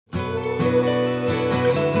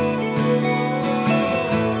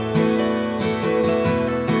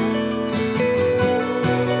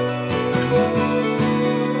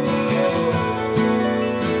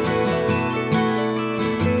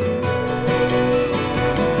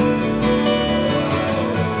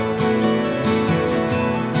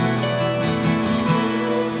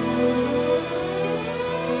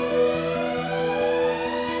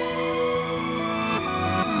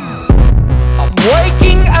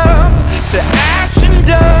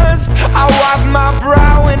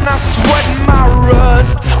my sweat and my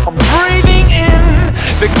rust. I'm breathing in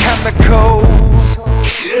the chemicals.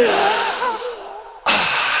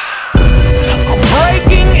 I'm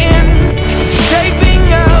breaking in, shaping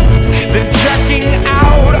up, then checking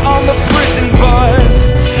out on the prison bus.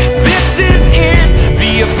 This is it,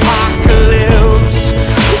 the apocalypse.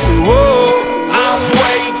 Whoa, I'm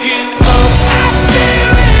waking up. I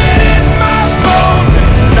feel it in my bones,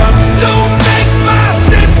 enough to make my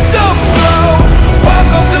system blow.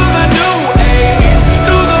 Welcome to the new age,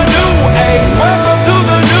 to the new age. Welcome to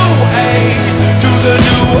the new age, to the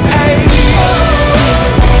new age.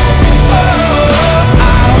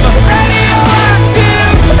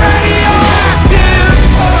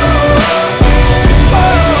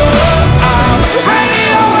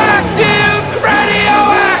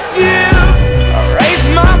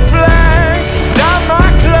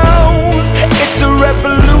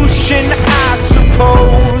 I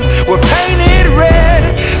suppose we're painted red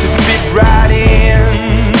to fit right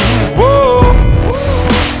in. Whoa,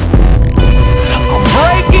 I'm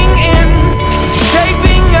breaking in,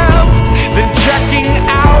 shaping up, then checking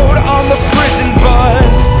out on the prison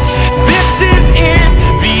bus. This is it,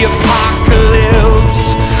 the apocalypse.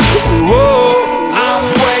 Whoa, I'm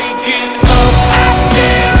waking up. I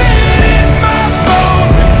feel it in my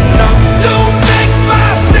bones, enough to make my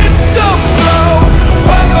system blow.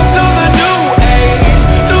 Welcome to the new age,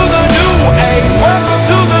 to the new age. Welcome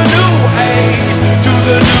to the new age, to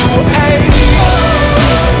the new age.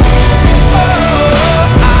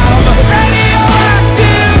 I'm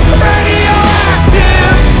radioactive,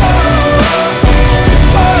 radioactive.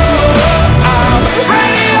 I'm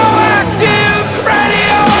radioactive,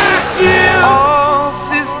 radioactive. All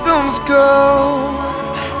systems go,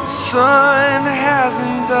 the sun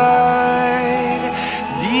hasn't died.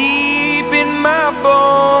 Deep in my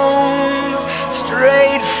bones,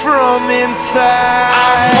 straight from inside.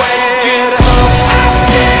 I'm waking up. I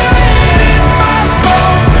feel it in my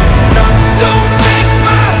bones, enough to make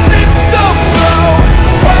my system blow.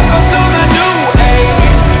 Welcome to the new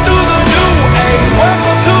age, to the new age.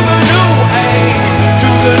 Welcome to the new age, to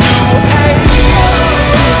the new age.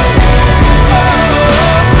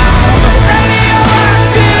 I'm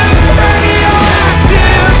radioactive,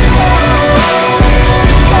 radioactive.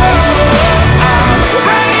 I'm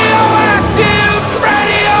radioactive,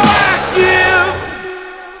 radioactive.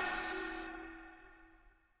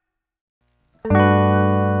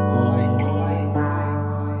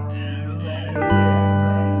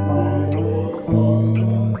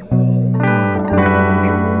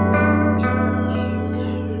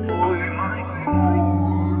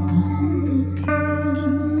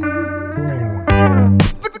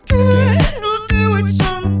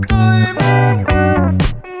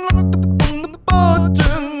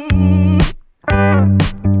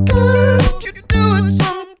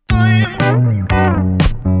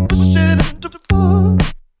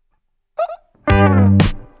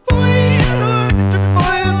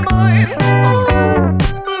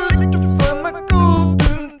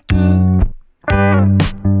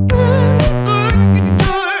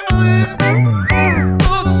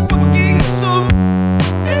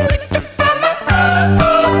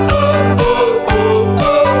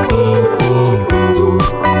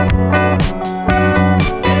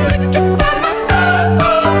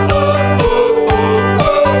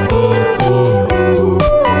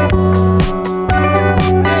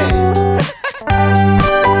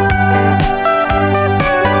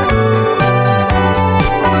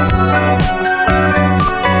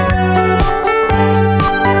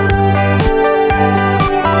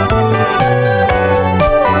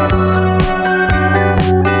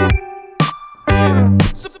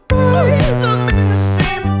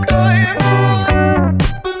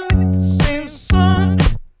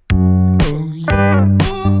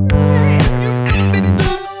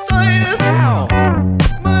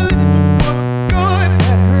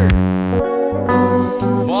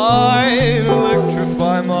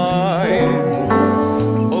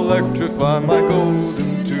 Electrify my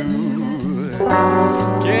golden tooth.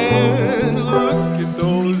 Can't look at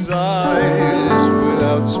those eyes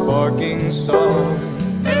without sparking song.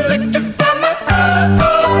 Electrify my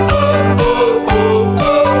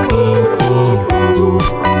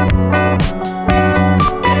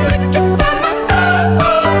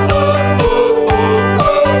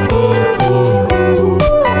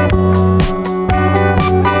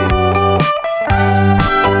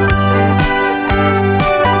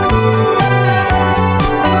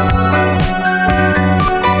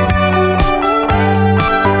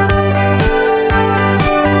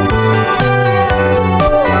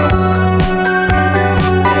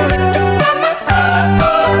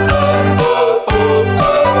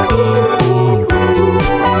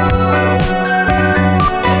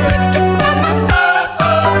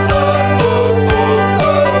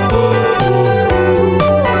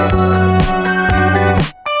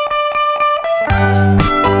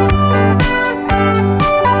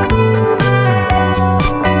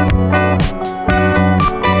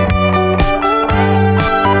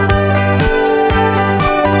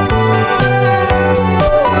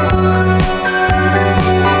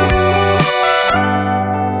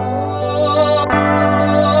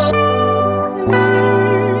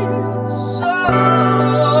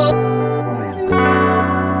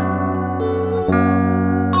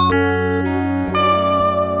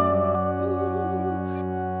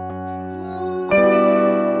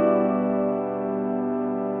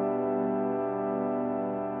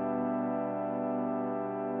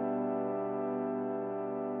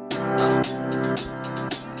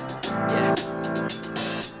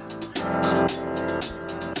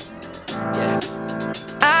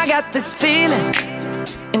got this feeling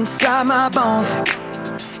inside my bones.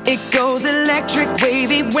 It goes electric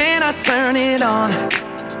wavy when I turn it on.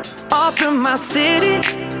 Off from my city,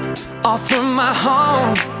 off from my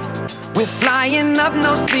home. We're flying up,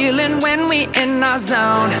 no ceiling when we in our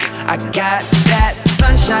zone. I got that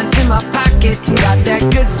sunshine in my pocket, got that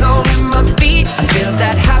good soul in my feet. I feel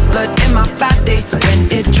that hot blood in my body when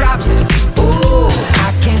it drops. Ooh,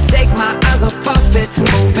 I can't take my eyes off of it,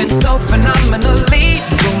 moving so phenomenally.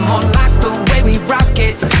 You're more like the way we rock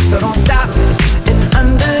it, so don't stop. And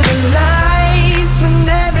under the lights when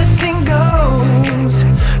everything goes,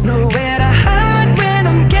 nowhere to hide when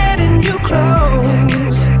I'm getting you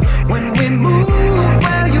close. When we move,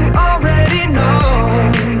 well, you already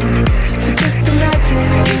know. So just imagine.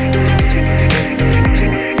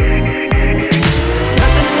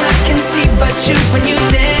 Nothing I can see but you when you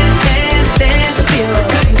dance, dance, dance. Feel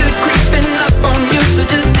good, good creeping up on you. So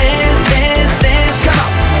just dance, dance, dance. Come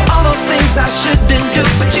on. All those things I shouldn't do,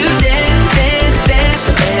 but you dance, dance, dance.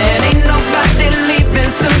 And ain't nobody leaving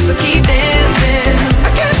soon, so keep dancing. I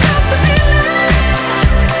can't stop the feeling.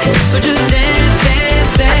 So just dance,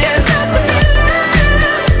 dance, dance.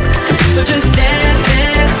 So just dance,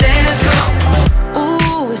 dance, dance, come on.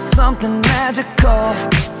 Ooh, it's something magical.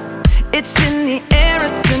 It's in the air,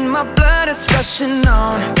 it's in my blood, it's rushing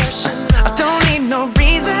on. I don't need no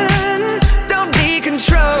reason, don't need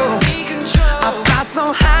control. I fly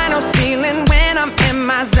so high, no ceiling when I'm in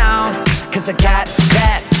my zone. Cause I got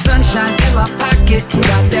that sunshine in my pocket,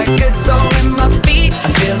 got that good soul in my feet.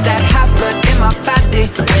 I feel that hot blood in my body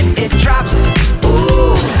when it drops.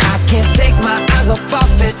 Ooh, I can't take my eyes off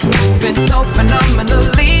of it, moving so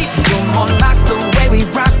phenomenally. You're more like the way we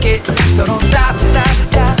rock it, so don't stop, stop,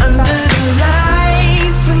 stop. Under the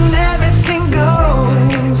lights when everything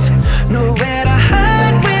goes, nowhere to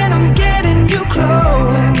hide when I'm getting you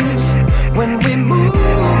close. When we move,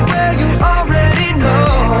 well, you already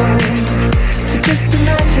know. So just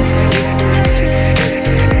imagine.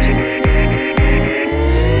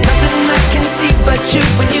 Nothing I can see but you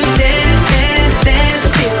when you dance, dance, dance.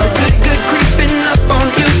 Feel the good, good creeping up on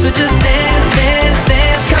you. So just dance, dance,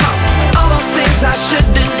 dance. Come on. All those things I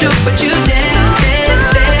shouldn't do, but you dance, dance,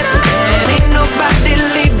 dance. And ain't nobody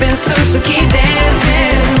leaving soon, so keep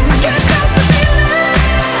dancing. I can't stop the feeling.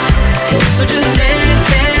 So just dance,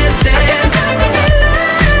 dance, dance.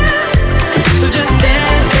 So just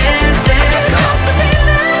dance, dance, dance. Stop the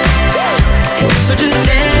feeling. So just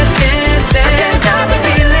dance, dance, dance. I can't stop the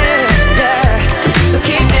feeling. Yeah. So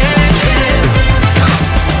keep dancing.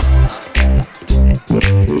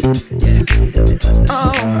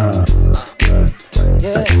 Oh,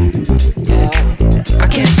 yeah, yeah. I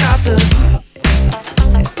can't stop the.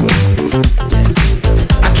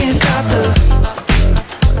 I can't stop the.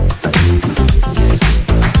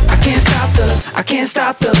 I can't stop the. I can't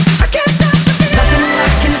stop the. I can't stop the. Nothing I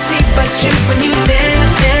can see but you when you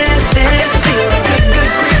dance, dance, dance. Feel good,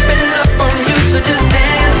 good creeping up on you. So just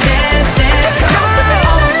dance, dance, dance. Come on.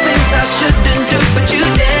 All those things I shouldn't do, but you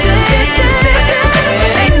dance, dance, dance.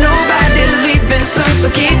 And ain't nobody leaving soon, so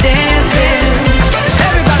keep dancing.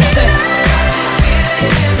 Everybody sing.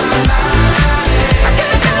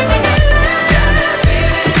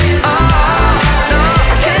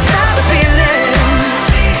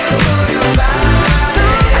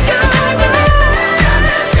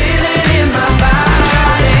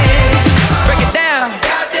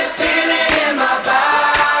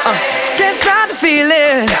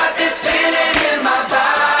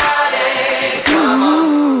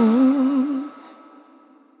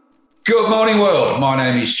 Good morning, world. My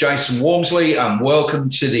name is Jason Walmsley, and welcome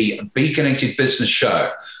to the Bconnected Business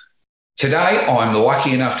Show. Today, I'm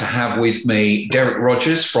lucky enough to have with me Derek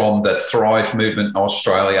Rogers from the Thrive Movement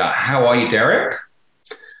Australia. How are you, Derek?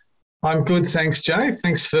 I'm good, thanks, Jay.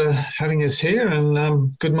 Thanks for having us here,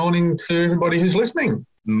 and good morning to everybody who's listening.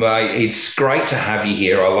 Mate, it's great to have you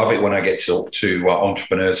here. I love it when I get to talk to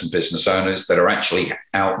entrepreneurs and business owners that are actually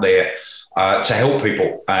out there to help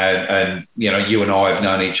people. And, you know, you and I have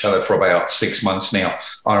known each other for about 6 months now.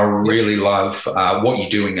 I really love what you're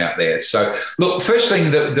doing out there. So, look, first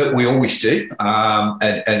thing that we always do, and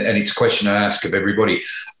it's a question I ask of everybody,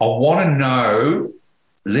 I want to know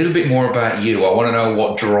a little bit more about you. I want to know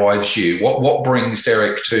what drives you. What brings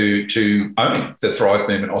Derek to owning the Thrive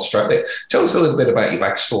Movement Australia? Tell us a little bit about your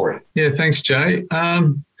backstory. Yeah, thanks, Jay.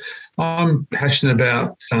 I'm passionate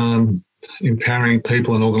about empowering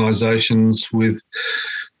people and organisations with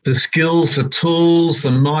the skills, the tools, the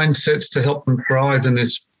mindsets to help them thrive in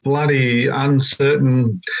this bloody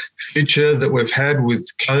uncertain future that we've had with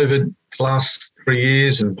COVID the last 3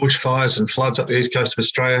 years and bushfires and floods up the east coast of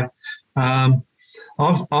Australia.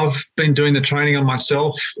 I've been doing the training on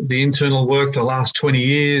myself, the internal work, the last 20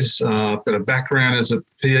 years. I've got a background as a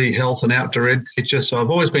PE health and outdoor ed teacher, so I've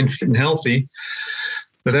always been fit and healthy.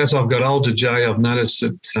 But as I've got older, Jay, I've noticed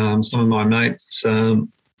that some of my mates are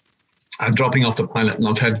dropping off the planet, and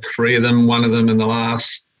I've had 3 of them, one of them in the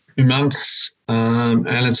last 2 months, and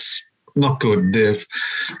it's not good.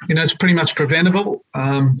 It's pretty much preventable,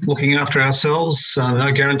 looking after ourselves.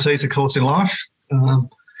 No guarantees, of course, in life.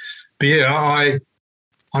 But yeah,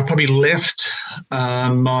 I probably left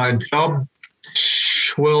my job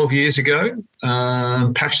 12 years ago,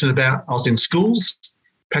 passionate about, I was in schools,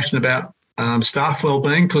 passionate about staff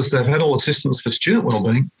wellbeing, because they've had all the systems for student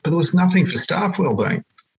wellbeing, but there was nothing for staff wellbeing.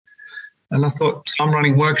 And I thought, I'm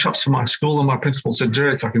running workshops for my school, and my principal said,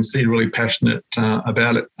 Derek, I can see you're really passionate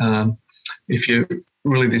about it. If you're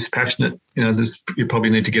really this passionate, you probably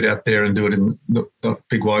need to get out there and do it in the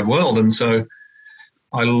big wide world. And so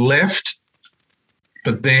I left,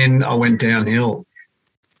 but then I went downhill.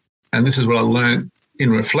 And this is what I learned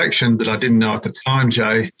in reflection that I didn't know at the time,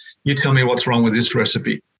 Jay. You tell me what's wrong with this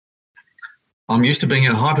recipe. I'm used to being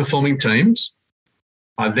in high-performing teams.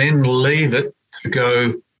 I then leave it to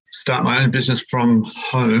go start my own business from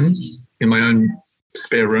home in my own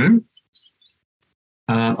spare room.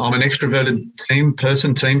 I'm an extroverted team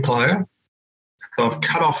player. So I've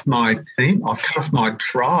cut off my team. I've cut off my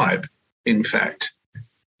tribe, in fact.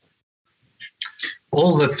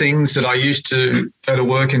 All the things that I used to go to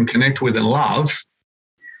work and connect with and love,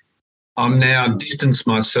 I'm now distanced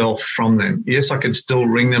myself from them. Yes, I could still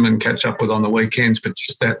ring them and catch up with on the weekends, but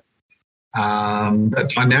just that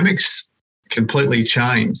dynamics completely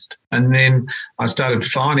changed. And then I started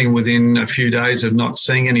finding within a few days of not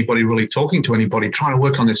seeing anybody, really talking to anybody, trying to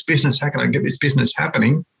work on this business, how can I get this business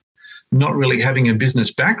happening, not really having a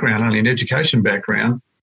business background, only an education background,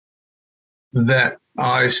 that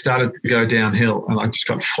I started to go downhill, and I just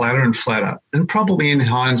got flatter and flatter. And probably in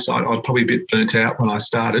hindsight, I was probably a bit burnt out when I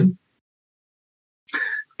started.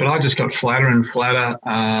 But I just got flatter and flatter.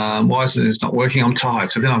 Why is it not working? I'm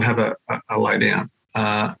tired. So then I'd have a lay down.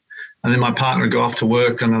 And then my partner would go off to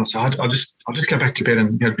work, and I was like, I'll just go back to bed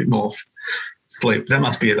and get a bit more sleep. That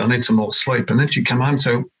must be it. I need some more sleep. And then she'd come home.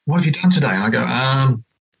 So what have you done today? And I go,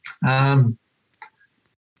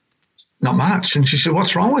 not much. And she said,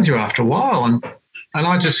 what's wrong with you after a while? And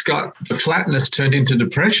I just got, the flatness turned into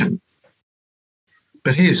depression.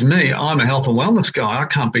 But here's me. I'm a health and wellness guy. I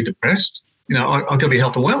can't be depressed. I've got to be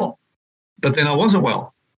health and well. But then I wasn't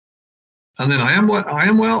well. And then I am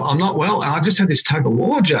well, I'm not well. And I just had this tug of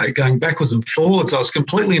war, Jay, going backwards and forwards. I was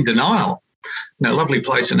completely in denial. Lovely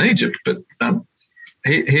place in Egypt, but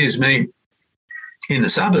here's me in the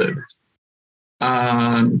suburb,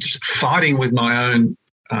 just fighting with my own,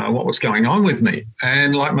 what was going on with me.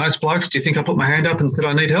 And like most blokes, do you think I put my hand up and said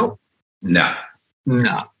I need help? No.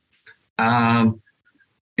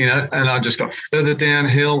 And I just got further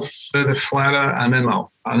downhill, further flatter. And then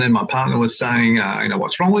my partner was saying,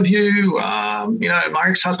 what's wrong with you? My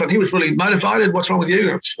ex-husband, he was really motivated. What's wrong with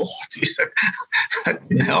you? Oh, geez, that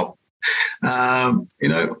didn't help.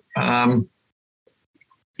 You're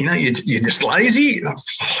just lazy. Oh,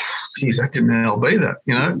 geez, that didn't help either,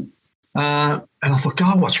 And I thought,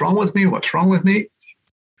 God, what's wrong with me? What's wrong with me?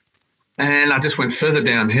 And I just went further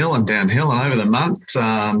downhill. And over the months,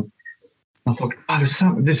 I thought, this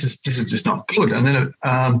is just not good. And then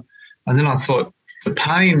I thought, the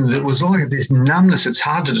pain that was like this numbness, it's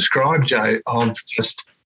hard to describe, Jay, of just,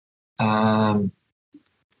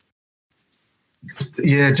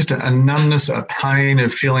 just a numbness, a pain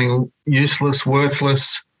of feeling useless,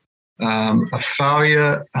 worthless, a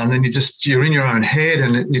failure. And then you're in your own head,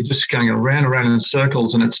 and you're just going around in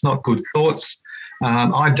circles, and it's not good thoughts.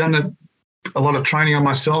 I'd done a lot of training on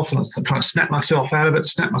myself, and I'm trying to snap myself out of it,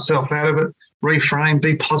 reframe,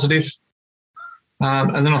 be positive.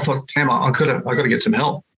 And then I thought, damn, I got to get some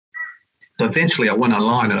help. So eventually I went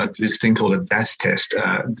online and I did this thing called a DASS test,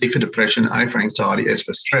 D for depression, A for anxiety, S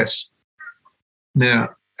for stress. Now,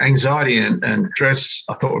 anxiety and stress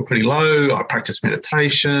I thought were pretty low. I practiced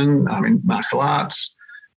meditation, I'm in martial arts.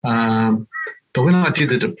 But when I did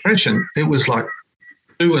the depression, it was like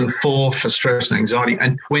 2 and 4 for stress and anxiety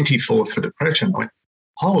and 24 for depression. I went,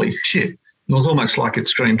 holy shit. It was almost like it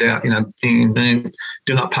screamed out, ding, ding,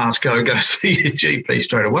 do not pass go see your GP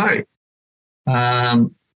straight away.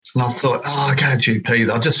 And I thought, I'll go to GP.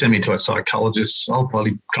 They'll just send me to a psychologist. I'll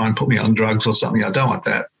probably try and put me on drugs or something. I don't want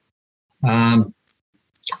that. And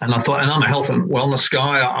I thought, and I'm a health and wellness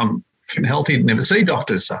guy. I'm fit and healthy, never see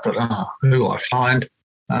doctors. I thought, who will I find?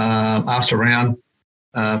 Asked around,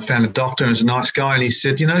 found a doctor who's a nice guy, and he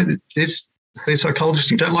said, there's a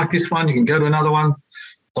psychologist. You don't like this one, you can go to another one.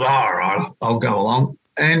 thought, all right, I'll go along.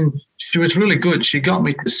 And she was really good. She got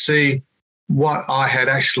me to see what I had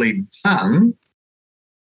actually done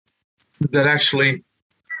that actually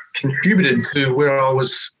contributed to where I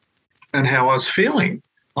was and how I was feeling.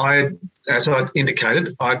 As I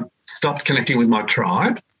indicated, I stopped connecting with my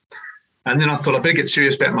tribe. And then I thought I better get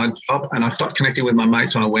serious about my job, and I stopped connecting with my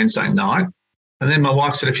mates on a Wednesday night. And then my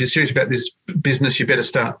wife said, if you're serious about this business, you better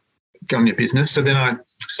start going your business. So then I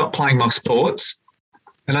stopped playing my sports,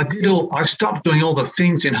 and I stopped doing all the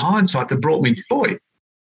things in hindsight that brought me joy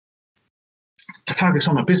to focus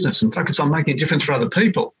on my business and focus on making a difference for other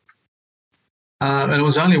people. And it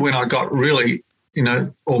was only when I got really,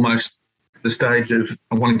 almost the stage of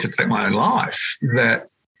wanting to take my own life that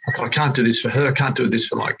I thought, I can't do this for her, I can't do this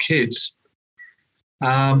for my kids.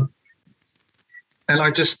 And I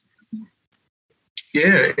just,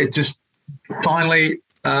 it just finally,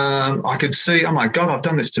 I could see, oh my God, I've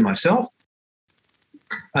done this to myself.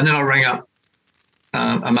 And then I rang up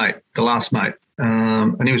a mate, the last mate,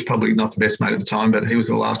 and he was probably not the best mate at the time, but he was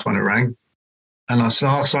the last one who rang. And I said,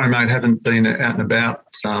 oh, sorry, mate, haven't been out and about.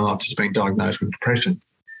 I've just been diagnosed with depression. And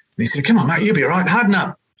he said, come on, mate, you'll be all right, harden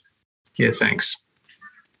up. Yeah, thanks.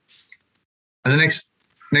 And the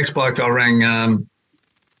next bloke I rang one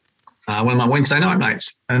of my Wednesday night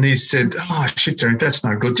mates, and he said, oh, shit, Derek, that's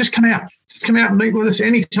no good. Just come out. Come out and meet with us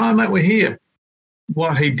any time, mate, we're here.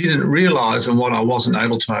 What he didn't realise and what I wasn't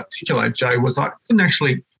able to articulate, Jay, was I couldn't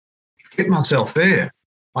actually get myself there.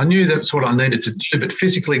 I knew that's what I needed to do, but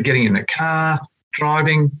physically getting in the car,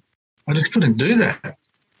 driving, I just couldn't do that.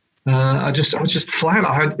 I was just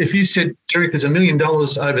flat. If you said, Derek, there's $1 million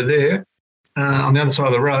over there on the other side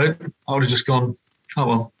of the road, I would have just gone, oh,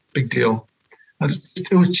 well, big deal.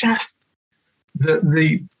 It was just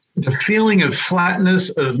the feeling of flatness,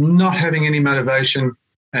 of not having any motivation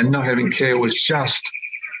and not having care was just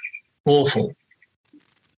awful.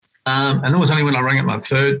 And it was only when I rang up my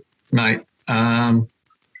third mate and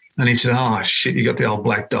he said, oh, shit, you got the old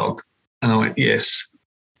black dog. And I went, yes.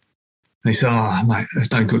 And he said, oh, mate,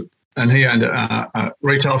 that's no good. And he owned a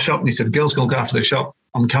retail shop, and he said, the girls can look after the shop.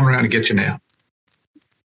 I'm coming around to get you now.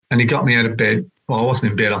 And he got me out of bed. Well, I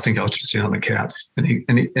wasn't in bed. I think I was just sitting on the couch. And he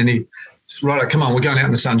said, right, come on, we're going out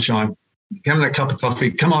in the sunshine. Having that cup of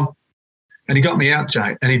coffee, come on. And he got me out,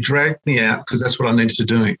 Jay, and he dragged me out because that's what I needed to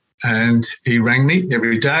do. And he rang me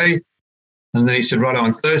every day. And then he said, right,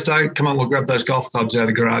 on Thursday, come on, we'll grab those golf clubs out of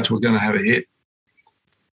the garage. We're going to have a hit.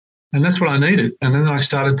 And that's what I needed. And then I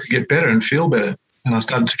started to get better and feel better. And I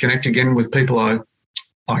started to connect again with people I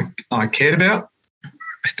cared about.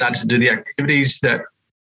 I started to do the activities that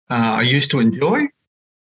I used to enjoy.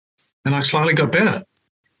 And I slowly got better.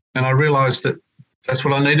 And I realised that that's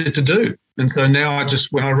what I needed to do. And so now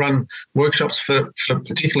when I run workshops for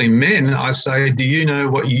particularly men, I say, do you know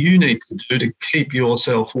what you need to do to keep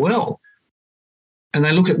yourself well? And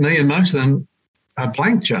they look at me, and most of them are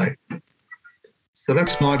blank, Jay. So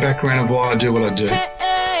that's my background of why I do what I do. Ooh.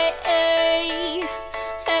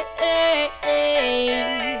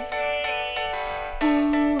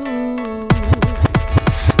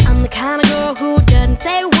 I'm the kind of girl who doesn't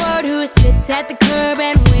say a word, who sits at the curb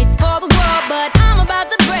and waits for the world. But I'm about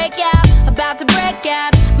to break out, about to break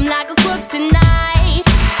out. I'm like a crook tonight.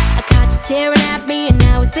 I caught you staring at me, and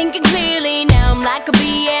I was thinking clearly. Now I'm like a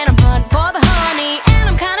bee, and I'm hunting for the honey. And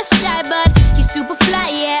I'm kind of shy, but you're super fly,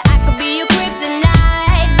 yeah. I could be your kryptonite.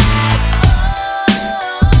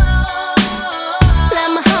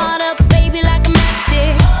 Light my heart up, baby, like a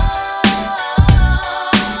matchstick.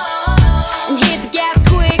 And hit the gas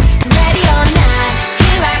quick, ready or not.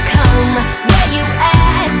 Here I come, where you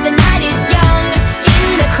at? The night is young, in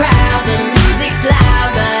the crowd, the music's loud,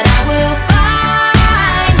 but I will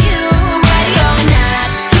find you. Ready or not,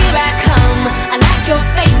 here I come. I like your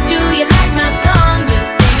face, do you like my song? Just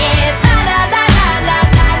sing it, la la la la la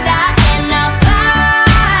la la, and I'll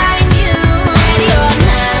find you. Ready or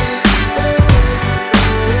not,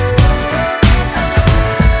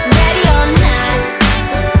 ready or not.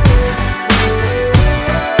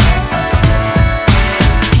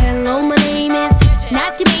 Hello, my name is,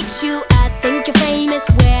 nice to meet you. I think you're famous,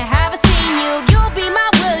 where have I seen you? You'll be my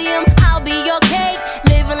William, I'll be your Kate,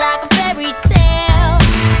 living like a fairy tale.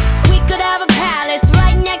 We could have a palace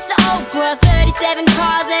right next to Oprah, 37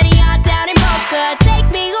 cars and a yacht down in Boca. Take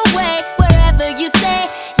me away, wherever you say.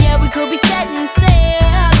 Yeah, we could be setting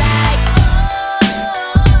sail like,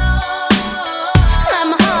 light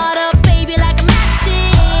my heart up, baby, like a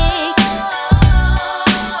matchstick.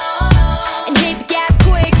 And hit the gas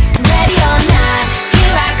quick, ready or not.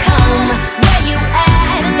 Here I come, where you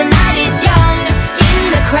at? The night is young, in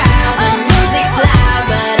the crowd, the music's loud,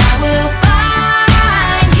 but I will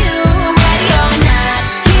find you. Ready or not,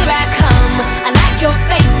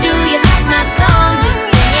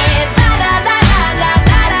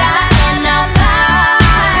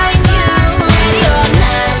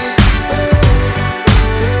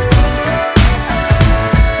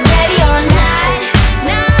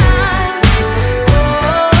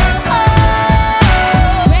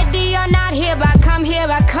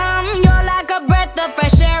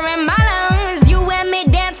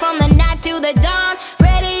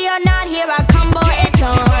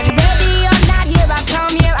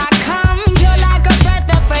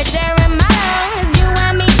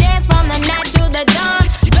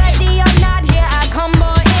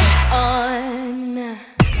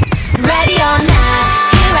 Ready or not,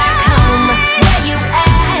 here I come. Where you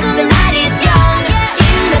at? The night is young.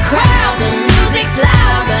 In the crowd, the music's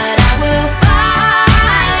loud, but I will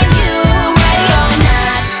find you. Ready or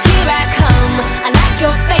not, here I come. I like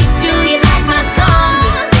your face, do you like my song?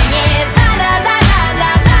 Just sing it, la la la la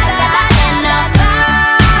la la la la, and I'll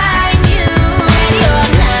find you. Ready or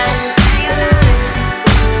not,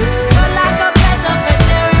 you're like a breath of fresh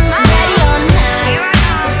air in my. Ready or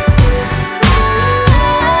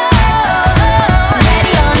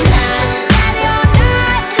not, ready or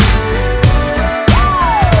not,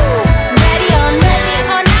 ready or not,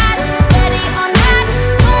 ready or not,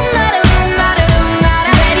 ready or not,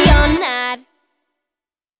 ready or not.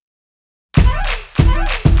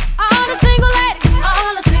 All the single ladies,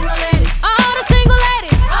 all the single ladies, all the single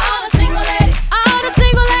ladies, all the single ladies, all the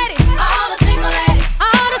single ladies, all the single ladies,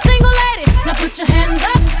 all the single ladies. Now put your hands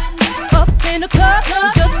up in the club.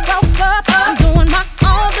 You just broke up. I'm doing my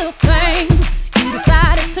own little thing. You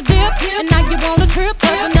decided to dip, and now you want a trip.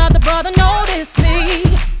 'Cause another brother noticed me.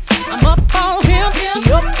 I'm up on him, he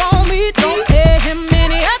up on me. Don't pay him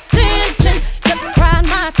any attention. Just crying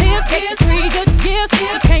my tears, get the 3 good years.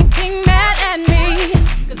 You can't be mad at me.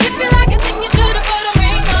 'Cause if you like it, then you should've put a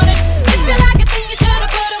ring on it. If you like it, then you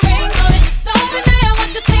should've put a ring on it. Don't be mad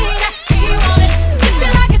once you see that he want it. If you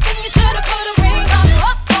like it, then you should've put a ring on it.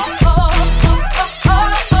 Oh, oh, oh, oh, oh, oh,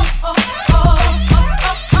 oh, oh, oh, oh,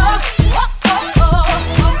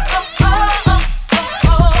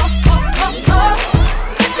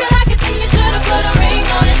 If you like it, then you should've put a ring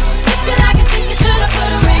on it. If you like it, then you should've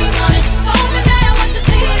put a ring on it. Don't be mad once you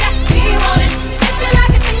see that he want it. If you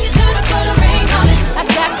like it, then you should've put a ring on it. I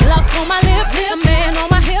got gloss on my lips, a man on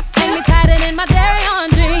my hips, and me tighter than my dairy on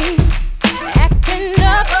jeans. Acting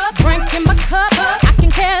up, drinking my cup. I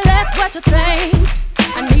can care less what you think.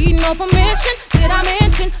 I need no permission. Did I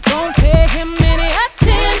mention? Don't pay him any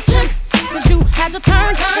attention. 'Cause you had your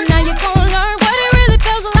turn, and now you're gonna learn what it really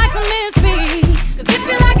feels like to miss me. 'Cause if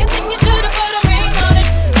you like it, then you should've put a ring on it.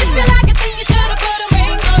 If you like it, then you should've put a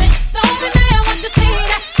ring on it. Don't be mad once you see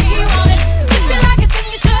that he want it. 'Cause if you like it, then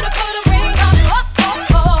you should've put a ring on it. Oh, oh,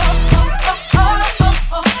 oh, oh, oh,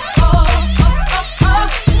 oh, oh, oh, oh,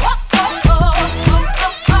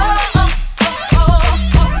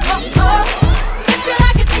 oh, oh, If you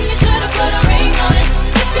like it, then you should've put a ring on it.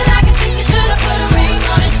 If you like it, then you should've put a ring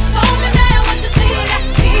on it. Don't be mad once you see that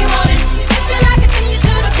he want it. If you like it, then you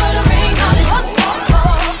should've put a ring on it.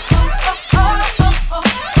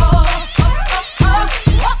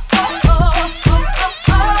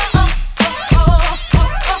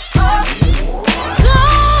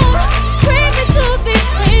 Don't treat me to these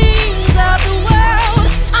things of the world.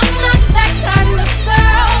 I'm not that kind of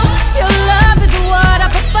girl. Your love is what I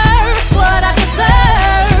prefer, what I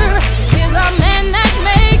deserve. Is a man that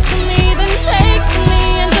makes me, then takes me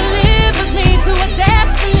and delivers me to a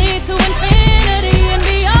destiny, to infinity and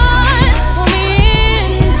beyond. Pull me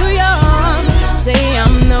into your arms, say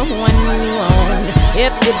I'm the one you want.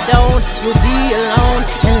 If you don't, you'll be alone,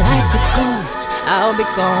 and like a ghost, I'll be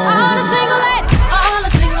gone. All the single ladies, all the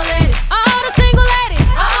single ladies, all the single ladies,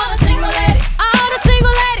 all the single ladies, all the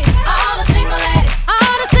single ladies, all the single ladies,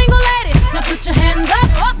 all the single ladies. Now put your hands up.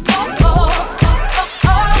 Oh, oh, oh, oh,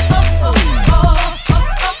 oh, oh, oh,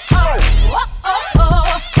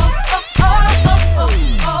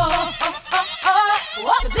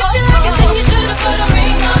 Cause if you like it, then you should've put a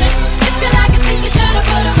ring on it. If you like it, then you should've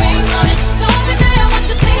put a ring on it. Don't be mad once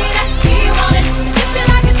you see that he want it. If you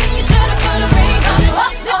like it, then you should've put a ring on it.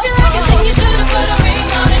 If you like it, then you should've put a ring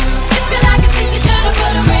on it. If you like it, then you should've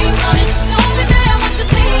put a ring on it. Don't be mad once you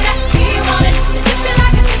see that he want it. If you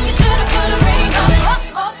like it, then you should've put a ring on it.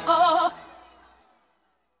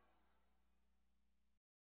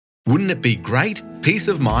 Wouldn't it be great? Peace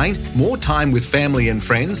of mind, more time with family and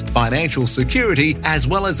friends, financial security, as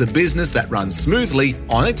well as a business that runs smoothly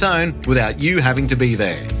on its own without you having to be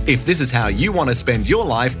there. If this is how you want to spend your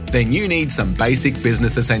life, then you need some basic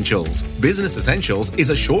business essentials. Business Essentials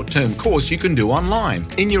is a short-term course you can do online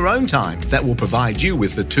in your own time that will provide you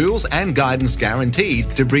with the tools and guidance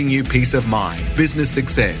guaranteed to bring you peace of mind, business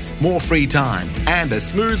success, more free time, and a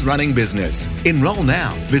smooth running business. Enroll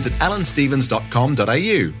now. Visit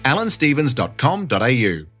alanstevens.com.au. alanstevens.com.au.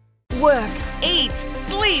 Work, eat,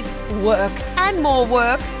 sleep, work, and more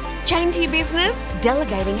work. Change your business?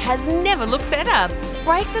 Delegating has never looked better.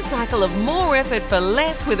 Break the cycle of more effort for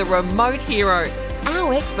less with a remote hero.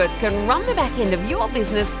 Our experts can run the back end of your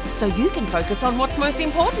business so you can focus on what's most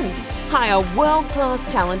important. hire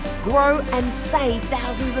world-class talent, grow and save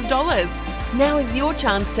thousands of dollars. Now is your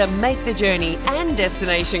chance to make the journey and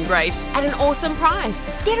destination great at an awesome price.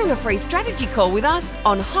 Get on a free strategy call with us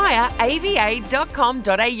on hireava.com.au.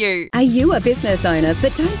 Are you a business owner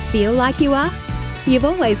but don't feel like you are? You've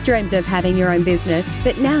always dreamt of having your own business,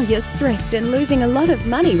 but now you're stressed and losing a lot of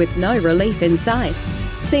money with no relief in sight.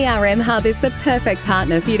 CRM Hub is the perfect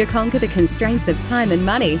partner for you to conquer the constraints of time and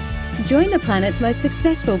money. Join the planet's most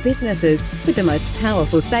successful businesses with the most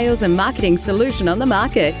powerful sales and marketing solution on the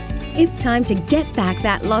market. It's time to get back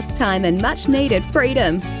that lost time and much needed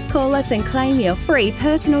freedom. Call us and claim your free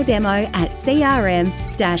personal demo at crm-hub.tech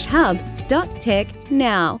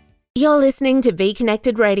now. You're listening to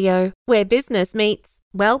Bconnected Radio, where business meets,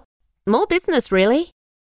 well, more business really.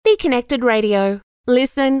 Bconnected Radio.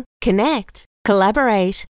 Listen, connect,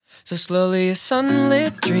 collaborate. So slowly a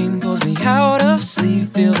sunlit dream pulls me out of sleep.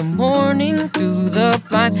 Feel the morning through the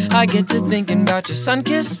blinds. I get to thinking about your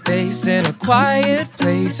sun-kissed face in a quiet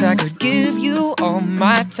place. I could give you all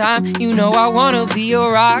my time. You know I wanna be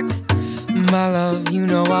your rock, my love. You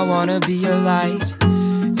know I wanna be your light.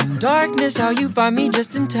 In darkness, how you find me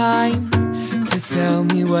just in time to tell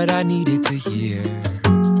me what I needed to hear.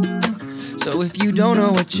 So if you don't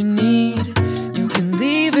know what you need, you can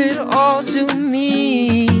leave it all to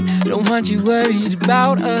me. Don't want you worried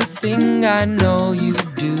about a thing. I know you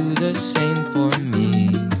do the same for me.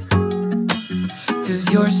 'Cause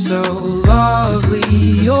you're so lovely,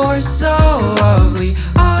 you're so lovely.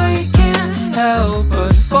 I can't help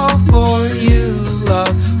but fall for you,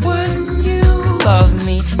 love. When you love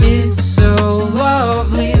me, it's so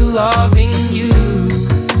lovely loving you.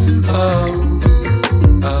 Oh,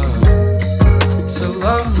 oh. So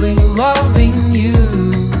lovely loving you.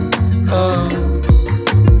 Oh,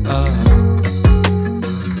 oh.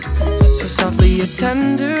 So softly a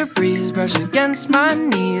tender breeze brush against my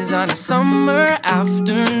knees on a summer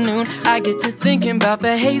afternoon. I get to thinking about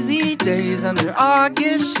the hazy days under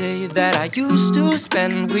August shade that I used to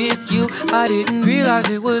spend with you. I didn't realize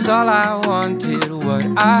it was all I wanted. What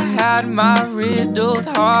I had, my riddled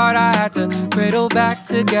heart, I had to cradle back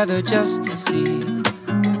together just to see.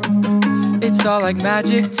 It's all like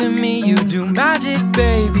magic to me. You do magic,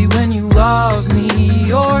 baby, when you love me.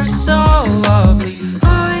 You're so lovely.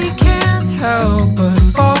 I can't help but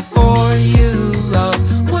fall for you, love.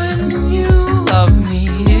 When you love me,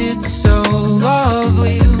 it's so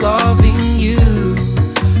lovely loving you.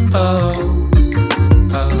 Oh,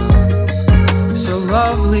 oh. So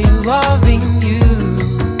lovely loving you.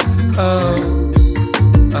 Oh,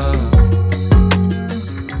 oh.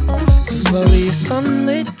 So slowly a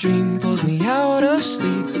sunlit dream pulls me out of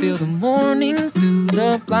sleep. Feel the morning through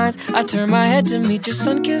the blinds. I turn my head to meet your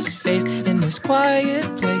sun-kissed face. In this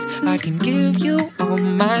quiet place, I can give you all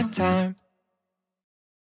my time.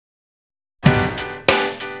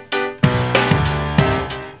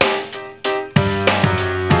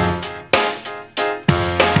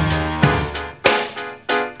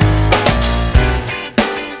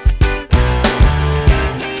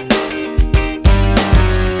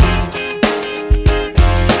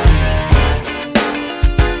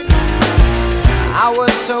 I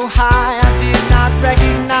was so high I did not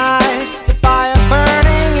recognize the fire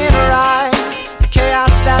burning in her eyes, the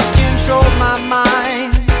chaos that controlled my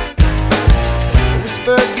mind.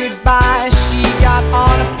 Whispered goodbye, she got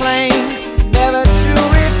on a plane, never to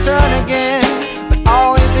return again, but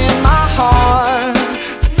always in my heart.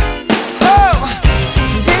 Oh,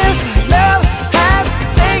 this love has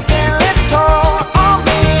taken its toll on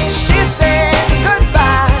me. She said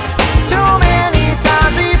goodbye too many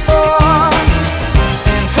times before.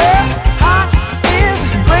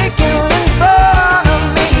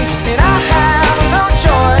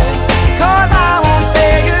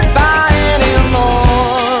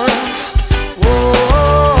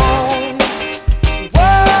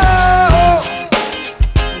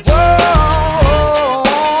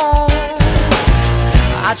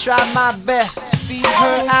 I tried my best to feed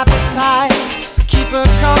her appetite, keep her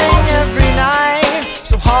coming every night,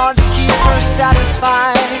 so hard to keep her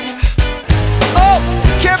satisfied. Oh,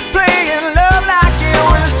 kept playing love like it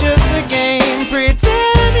was just a game,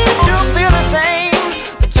 pretending to feel the same,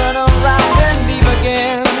 then turn around and leave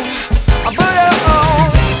again. But oh,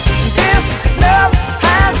 this love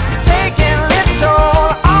has taken its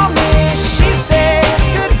toll on me. She said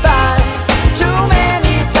goodbye too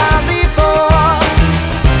many times before.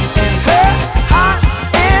 Her heart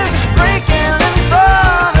is breaking in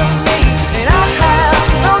front of me, and I have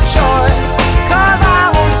no choice, 'cause I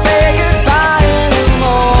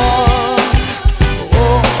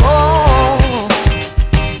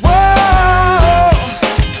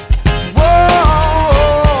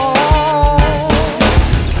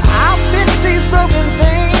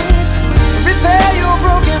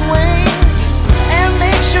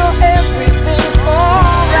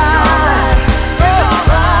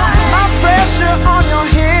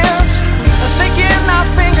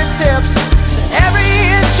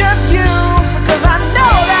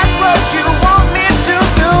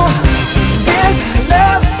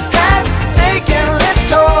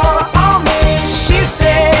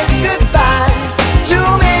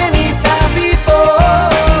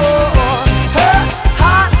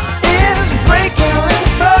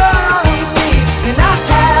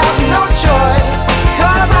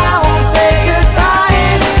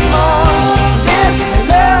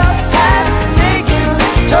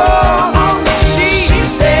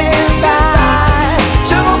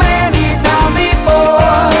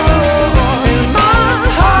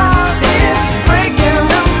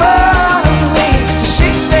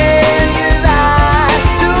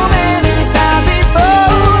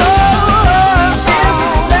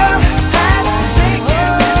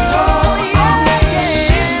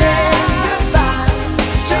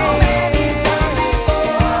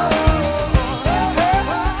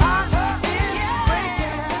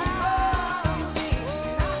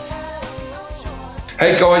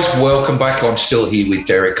Hey guys, welcome back. I'm still here with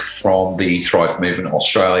Derek from the Thrive Movement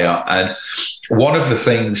Australia. And one of the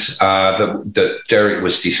things that Derek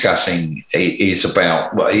was discussing is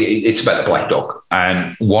about, well, it's about the black dog.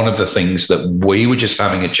 And one of the things that we were just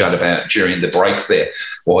having a chat about during the break there,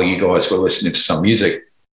 while you guys were listening to some music,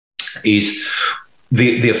 is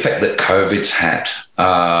the effect that COVID's had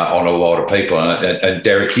on a lot of people. And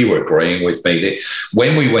Derek, you were agreeing with me that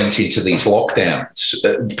when we went into these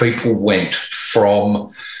lockdowns, people went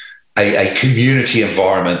from a community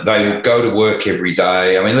environment. They would go to work every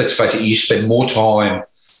day. I mean, let's face it, you spend more time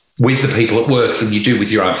with the people at work than you do with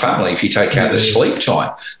your own family if you take out the sleep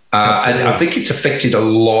time. And I think it's affected a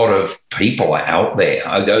lot of people out there.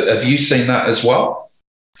 Have you seen that as well?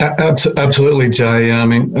 Absolutely, Jay. I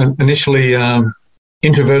mean, initially,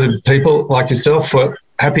 introverted people like yourself were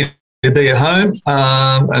happy to be at home,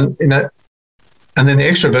 and then the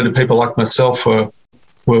extroverted people like myself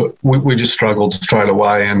we just struggled straight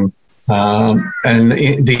away, and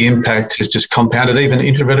the impact has just compounded. Even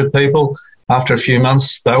introverted people, after a few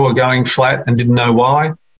months, they were going flat and didn't know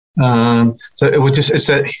why. So it's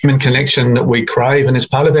that human connection that we crave, and it's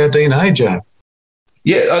part of our DNA, Joe.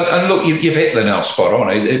 Yeah, and look, you've hit the nail spot on.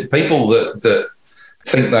 People that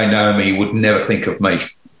think they know me would never think of me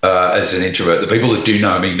as an introvert. The people that do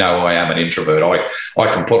know me know I am an introvert.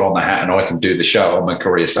 I can put on the hat and I can do the show. I'm a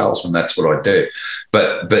career salesman. That's what I do.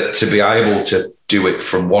 But to be able to do it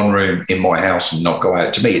from one room in my house and not go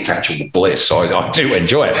out, to me, it's actual bliss. I do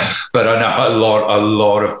enjoy it. But I know a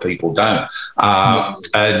lot of people don't.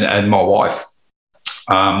 And my wife,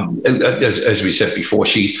 as we said before,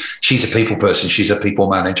 she's a people person. She's a people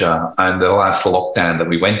manager. And the last lockdown that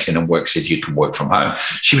we went in and work said you can work from home,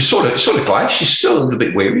 she was sort of glad. She's still a little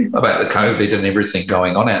bit weary about the COVID and everything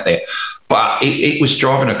going on out there. But it was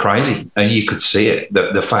driving her crazy, and you could see it.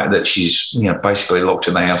 The fact that she's basically locked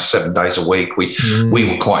in the house 7 days a week. We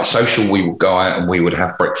were quite social. We would go out and we would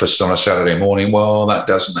have breakfast on a Saturday morning. Well, that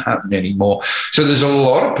doesn't happen anymore. So there's a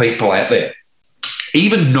lot of people out there,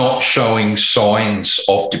 even not showing signs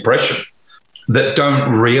of depression, that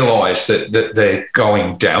don't realise that they're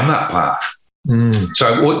going down that path.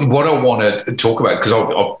 So what I want to talk about, because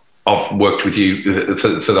I've worked with you for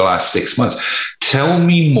the last 6 months, tell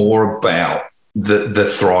me more about the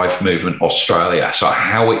Thrive Movement Australia. So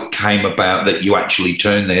how it came about that you actually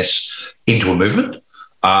turned this into a movement,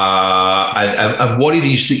 and what it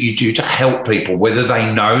is that you do to help people, whether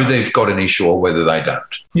they know they've got an issue or whether they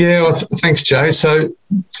don't. Yeah, well, thanks, Jay. So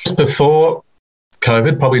just before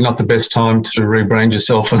COVID, probably not the best time to rebrand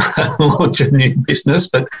yourself and launch a new business,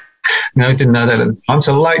 but didn't know that at the time.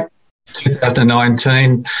 So late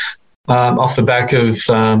 2019, off the back of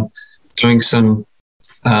doing some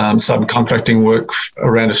subcontracting work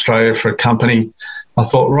around Australia for a company, I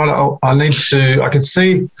thought, right, I could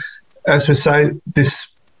see, as we say,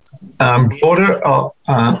 this broader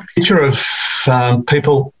picture of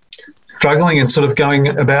people struggling and sort of going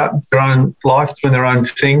about their own life, doing their own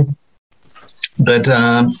thing, but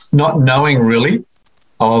not knowing really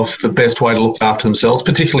of the best way to look after themselves,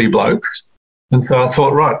 particularly blokes. And so I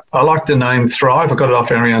thought, right, I like the name Thrive. I got it off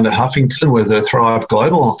Ariana Huffington with Thrive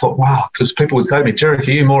Global. And I thought, wow, because people would say to me, Derek,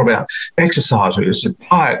 are you more about exercise? Or is it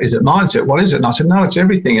diet? Is it mindset? What is it? And I said, no, it's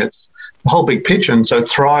everything. It's the whole big picture. And so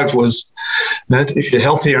Thrive was that if you're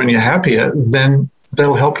healthier and you're happier, then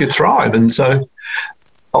that'll help you thrive. And so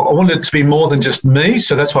I wanted it to be more than just me.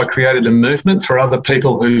 So that's why I created a movement for other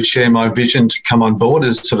people who share my vision to come on board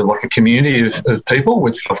as sort of like a community of people,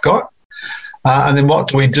 which I've got. And then what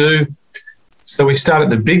do we do? So we started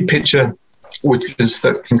the big picture, which is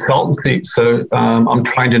that consultancy. So I'm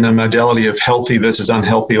trained in a modality of healthy versus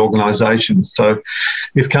unhealthy organisations. So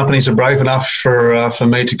if companies are brave enough for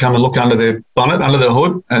me to come and look under their bonnet, under their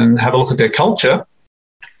hood, and have a look at their culture,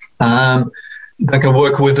 they can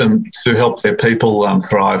work with them to help their people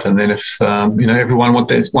thrive. And then if everyone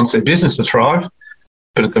wants their business to thrive,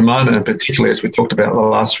 but at the moment, and particularly as we talked about the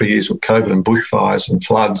last 3 years with COVID and bushfires and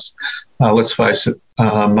floods, let's face it,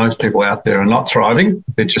 most people out there are not thriving.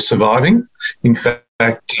 They're just surviving. In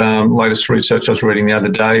fact, latest research I was reading the other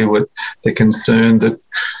day, they're concerned that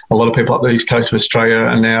a lot of people up the east coast of Australia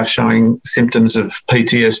are now showing symptoms of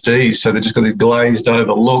PTSD. So they've just got a glazed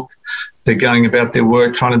over look. They're going about their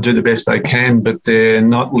work, trying to do the best they can, but they're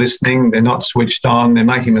not listening. They're not switched on. They're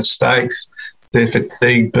making mistakes. They're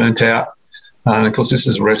fatigued, burnt out. And of course, this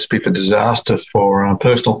is a recipe for disaster for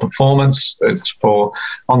personal performance. It's for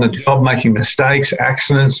on the job making mistakes,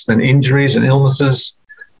 accidents, then injuries and illnesses,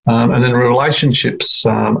 and then relationships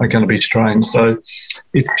are going to be strained. So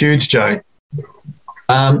it's huge, Jay.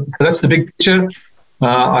 That's the big picture.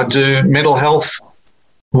 I do mental health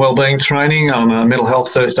wellbeing training. I'm a mental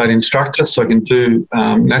health first aid instructor, so I can do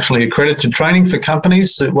nationally accredited training for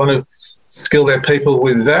companies that want to skill their people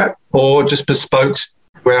with that, or just bespoke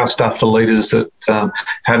wow stuff for leaders that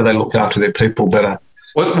how do they look after their people better.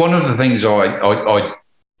 Well, one of the things I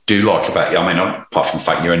do like about you, I mean, apart from the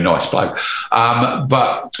fact you're a nice bloke,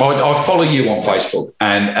 but I follow you on Facebook,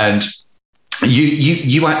 and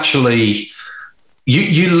you actually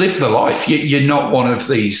you live the life. You're not one of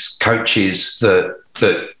these coaches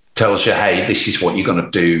that tells you, hey, this is what you're going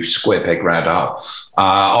to do, square peg round hole.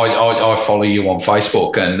 I follow you on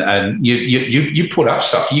Facebook, and you put up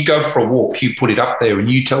stuff. You go for a walk, you put it up there, and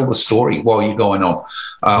you tell the story while you're going on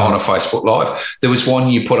a Facebook Live. There was one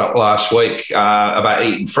you put up last week about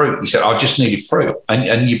eating fruit. You said, I just needed fruit,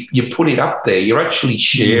 and you put it up there. You're actually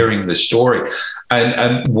sharing the story.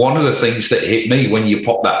 And one of the things that hit me when you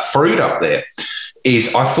pop that fruit up there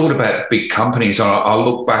is I thought about big companies. I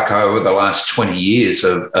look back over the last 20 years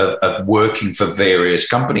of working for various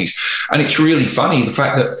companies, and it's really funny, the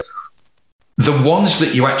fact that the ones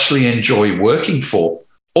that you actually enjoy working for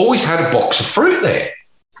always had a box of fruit there.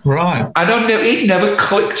 Right. And it never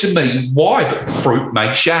clicked to me why, but fruit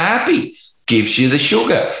makes you happy, gives you the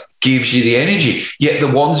sugar, gives you the energy. Yet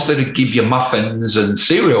the ones that give you muffins and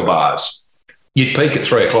cereal bars, you'd peak at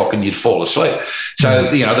 3 o'clock and you'd fall asleep. So,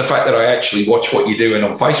 the fact that I actually watch what you're doing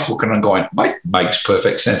on Facebook and I'm going, mate, makes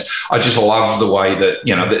perfect sense. I just love the way that,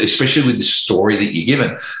 that especially with the story that you're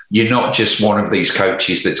given, you're not just one of these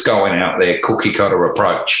coaches that's going out there cookie cutter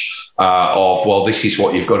approach of, well, this is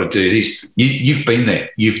what you've got to do. You've been there,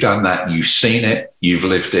 you've done that, you've seen it, you've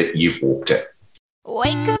lived it, you've walked it.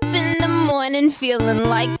 Wake up in the morning feeling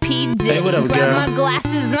like P. Diddy. Hey, what up, Grab girl? my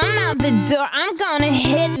glasses, I'm out the door. I'm gonna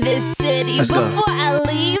hit this city. Let's go. Before I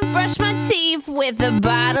leave, brush my teeth with a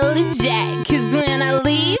bottle of Jack. Cause when I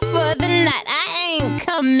leave for the night, I ain't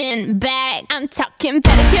coming back. I'm talking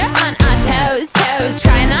pedicure on our toes.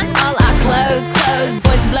 Trying on all our clothes.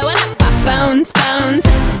 Boys blowing up our phones.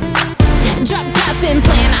 Drop top and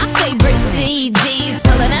playing our favorite CDs.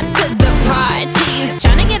 Pulling up to the parties,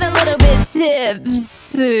 trying to get a little bit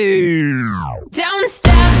tipsy. Don't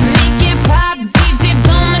stop, make it pop, DJ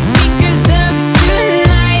blow my speakers up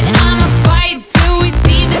tonight. I'ma fight till we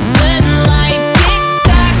see the sunlight. Tick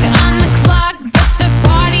tock on the clock, but the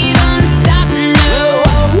party don't stop. No.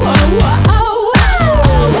 Don't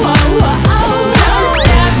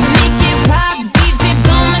stop, make it pop, DJ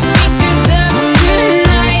blow my speakers up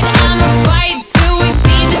tonight. I'ma fight till we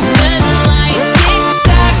see the sunlight. Tick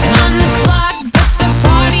tock on the clock, but the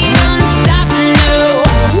party don't stop. No.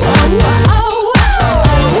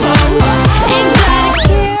 Ain't got a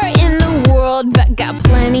care in the world, but got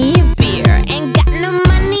plenty of beer. Ain't got no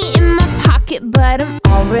money in my pocket, but I'm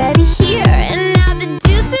already here. And now the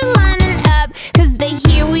dudes are lining up, cause they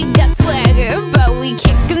hear we got swagger. But we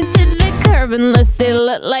kick them to the curb unless they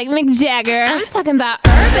look like Mick Jagger. I'm talking about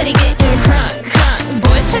everybody getting crunk.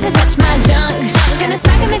 Boys try to touch my junk. Gonna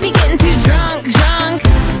smack him if he getting too drunk.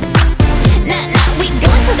 Nah, we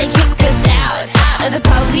go until they kick us out. Of the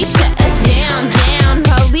police shut us down.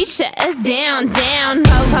 Police shut us down.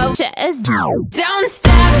 Po shut us down. Don't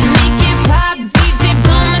stop, make it pop, DJ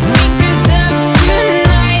blow my speakers up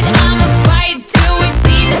tonight. I'ma fight till we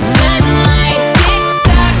see the sunlight. Tick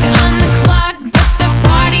tock on the clock, but the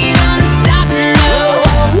party don't stop. No.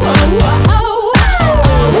 Don't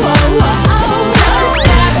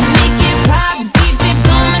stop, make it pop, DJ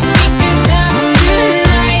blow my speakers up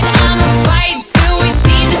tonight. I'ma fight till we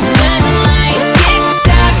see the sunlight. Tick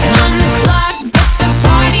tock on the clock, but the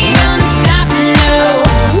party don't stop. No.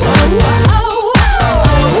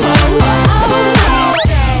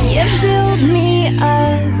 You build me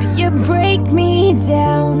up, you break me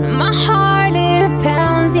down. My heart it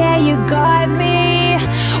pounds, yeah, you got me.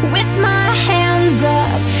 With my hands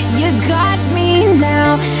up, you got me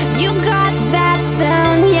now. You got that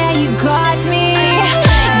sound, yeah, you got me.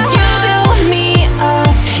 You build me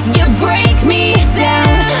up, you break me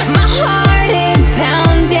down. My heart it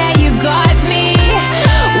pounds, yeah, you got me.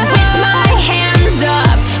 With my hands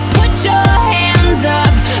up, put your hands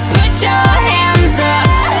up, put your hands up.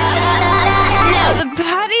 Now the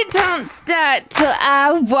party don't start till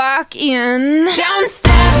I walk in. Don't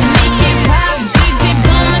stop, make it pop, DJ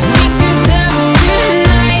blow my speakers up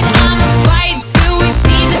tonight. I'ma fight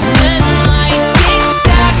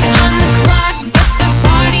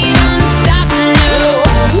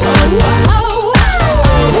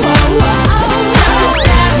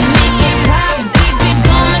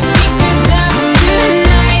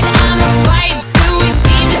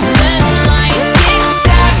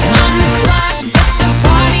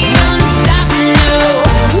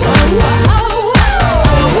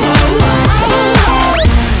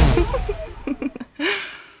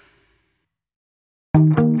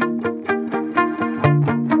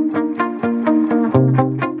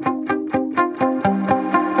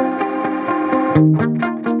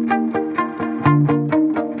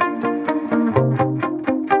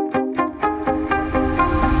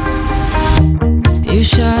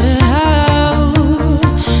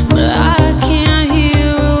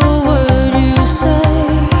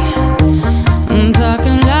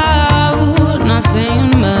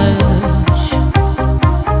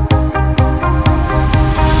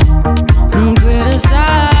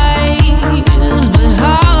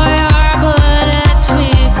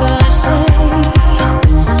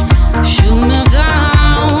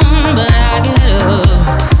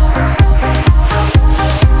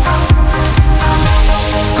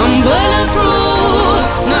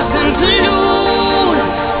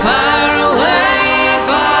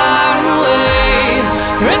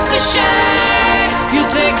Ricochet, you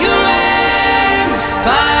take your aim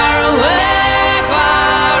far away,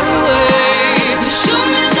 far away. You shoot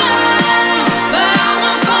me down, but I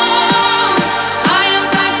won't fall. I am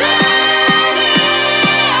titanium.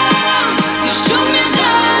 You shoot me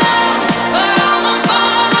down, but I won't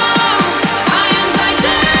fall. I am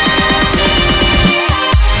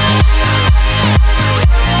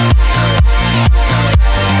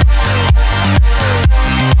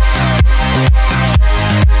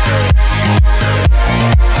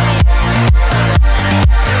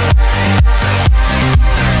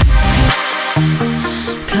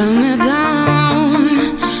Cut me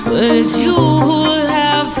down, but it's you who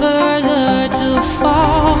have further to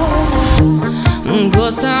fall.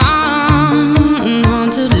 Ghost town,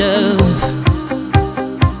 haunted love.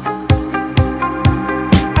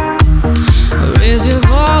 Raise your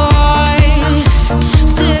voice,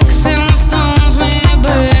 sticks and stones may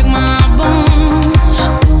break my bones.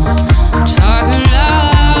 Talking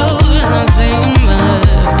loud, not saying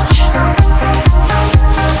much.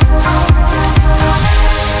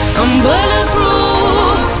 I'm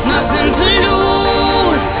bulletproof, nothing to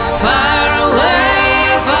lose. Far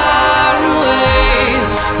away, far away.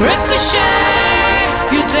 Ricochet,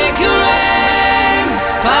 you take your aim.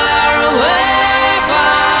 Far away,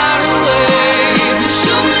 far away. You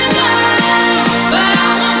shoot me down, but I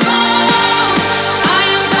won't fall. I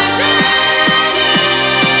am titanium.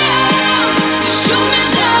 You shoot me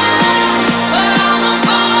down, but I won't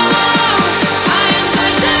fall. I am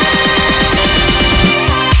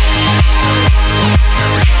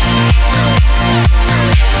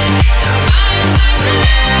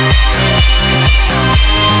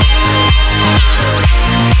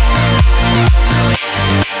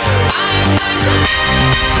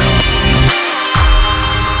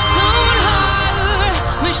Stone heart,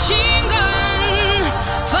 machine gun,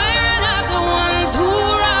 firing at the ones who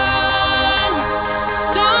run.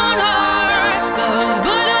 Stone heart, those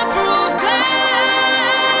bulletproof glass.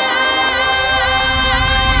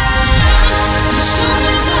 You shoot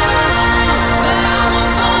me down, but I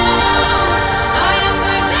won't fall. I am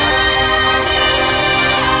titanium.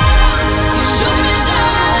 You shoot me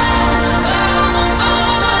down, but I won't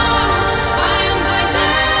fall. I am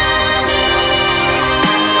titanium.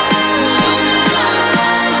 You shoot me down,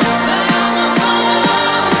 but I won't fall.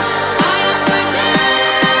 I am titanium.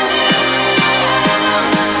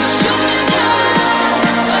 You shoot me down,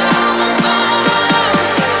 but I won't fall.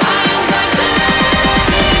 I am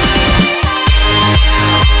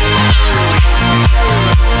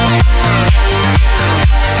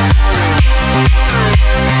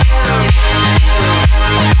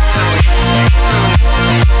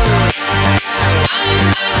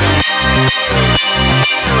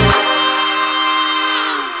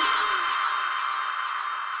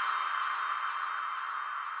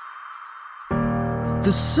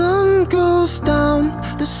The sun goes down,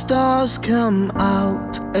 the stars come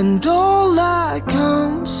out, and all that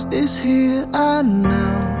counts is here and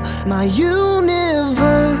now. My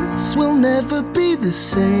universe will never be the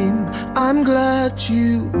same. I'm glad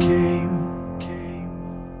you came.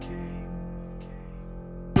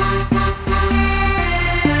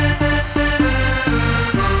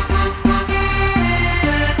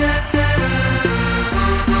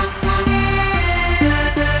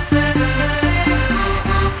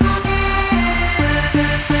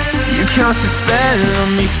 Cast a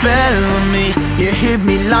spell on me. You hit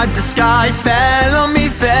me like the sky fell on me,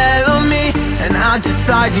 and I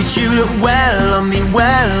decided you look well on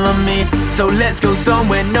me. So let's go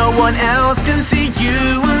somewhere no one else can see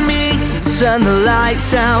you and me. Turn the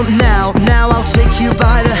lights out now. Now I'll take you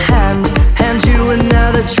by the hand, hand you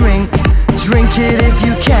another drink. Drink it if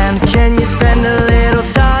you can. Can you spend a little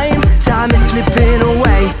time? Time is slipping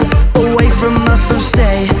away from us, so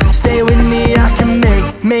stay with me. I can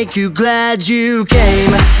make you glad you came.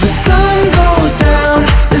 The sun goes down,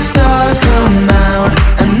 the stars come out,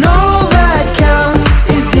 and all that counts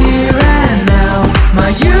is here and now. My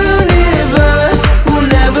universe will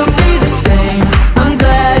never be the same. I'm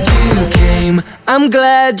glad you came. I'm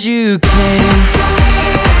glad you came.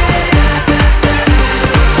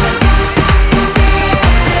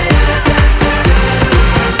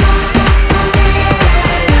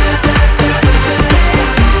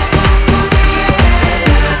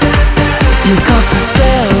 You cast a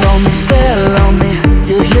spell on me.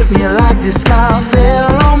 You hit me like the sky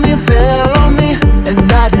fell on me.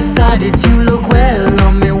 And I decided you look well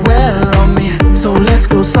on me. So let's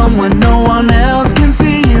go somewhere no one else can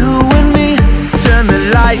see you and me. Turn the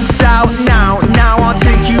lights out now. Now I'll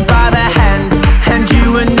take you by the hand, hand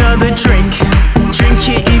you another drink. Drink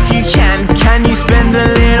it if you can. Can you spend a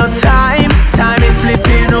little time? Time is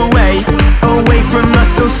slipping away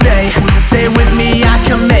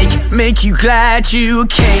make you glad you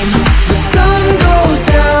came. The sun goes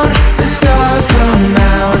down, the stars come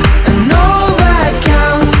out, and all that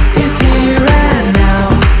counts is here and now.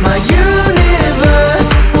 My universe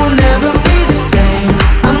will never be the same.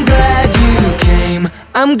 I'm glad you came,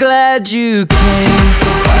 I'm glad you came.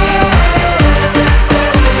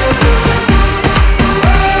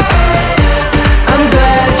 I'm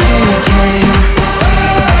glad you came.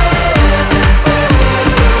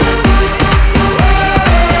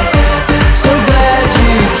 So glad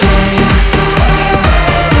you came.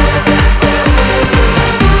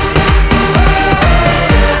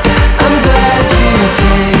 I'm glad you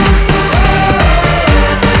came.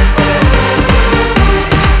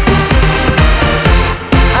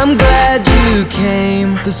 I'm glad you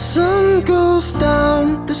came. The sun goes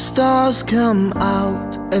down, the stars come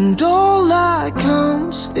out, and all that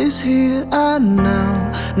counts is here and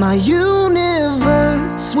now. My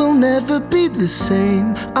universe will never be the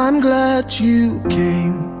same. I'm glad you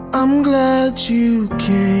came. I'm glad you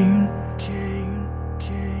came.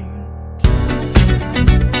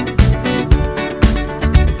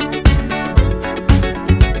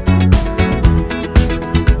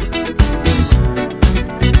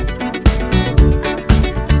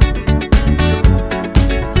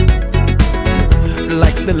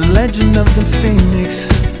 Like the legend of the phoenix,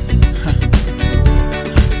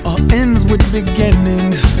 all ends with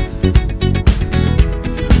beginnings.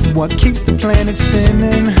 What keeps the planet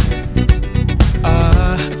spinning?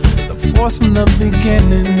 The force from the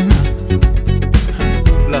beginning.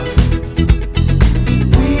 Look.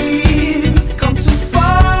 We've come too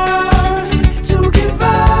far to give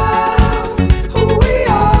up who we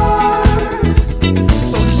are.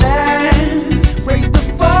 So let's raise the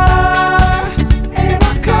bar and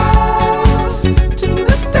our cups to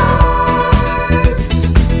the stars.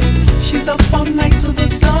 She's up all night to the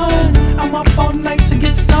sun. I'm up all night to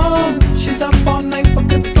get some. She's up all night for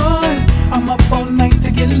good fun. I'm up all night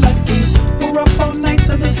to get lucky. We're up all night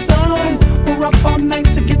to the sun. We're up all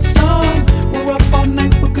night to get some. We're up all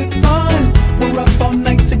night for good fun. We're up all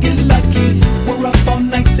night to get lucky. We're up all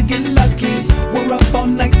night to get lucky. We're up all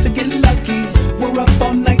night to get lucky. We're up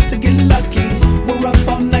all night to get lucky. We're up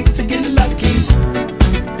all night to get lucky.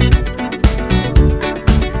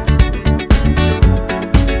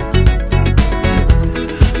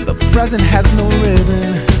 The present has no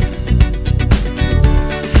ribbon.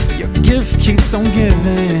 Your gift keeps on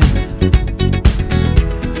giving.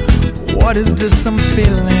 What is this I'm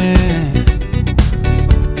feeling?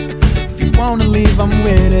 If you wanna leave, I'm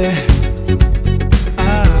with it.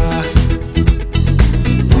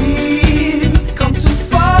 We've come too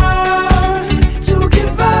far to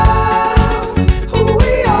give up who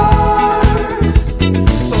we are.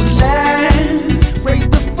 So let's raise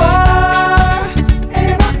the bar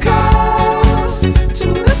and our cups to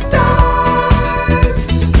the stars.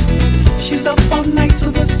 She's up all night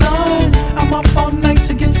to the sun. I'm up all night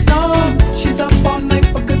to get some. She's up all night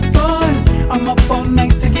for good fun. I'm up all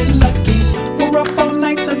night to get lucky. We're up all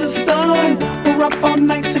night to the sun. We're up all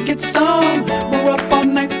night to get some. We're up all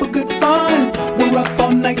night for good fun. We're up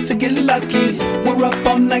all night to get lucky. We're up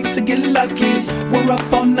all night to get lucky. We're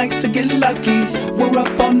up all night to get lucky. We're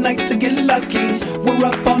up all night to get lucky. We're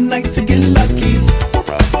up all night to get lucky.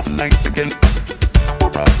 We're up all night to get.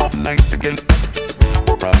 We're up all night to get.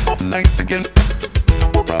 We're up all night to get.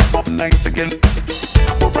 We're up all night to get.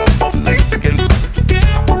 We're up all night to get.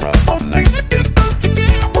 We're up all night to get.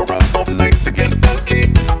 We're up all night to get lucky.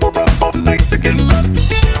 We're up all night to get lucky.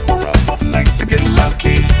 We're up all night to get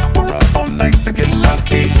lucky. We're up all night to get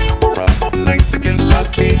lucky. We're up all night to get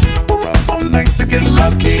lucky. We're up all night to get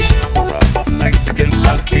lucky. We're up all night to get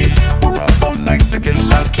lucky. We're up all night to get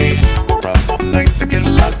lucky. We're up all night to get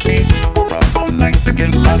lucky. We're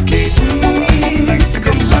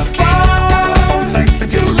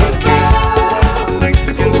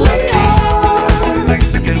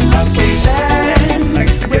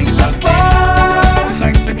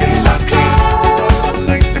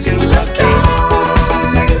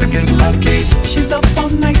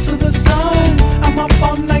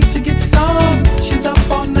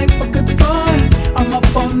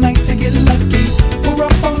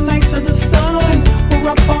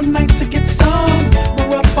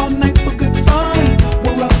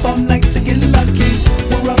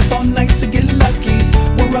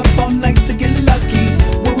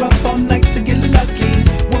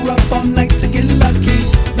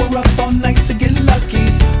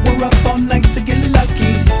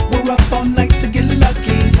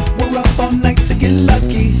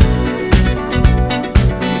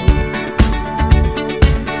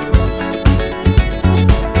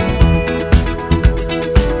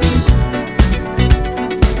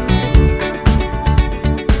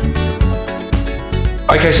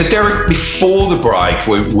Okay, so Derek, before the break,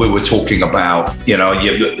 we were talking about,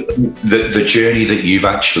 the journey that you've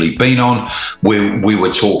actually been on. We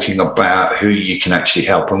were talking about who you can actually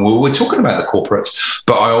help, and we were talking about the corporates.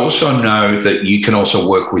 But I also know that you can also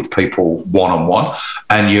work with people one-on-one,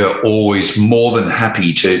 and you're always more than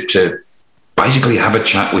happy to basically have a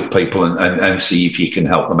chat with people and see if you can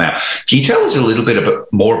help them out. Can you tell us a little bit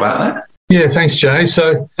more about that? Yeah, thanks, Jay.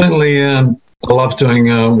 So certainly I love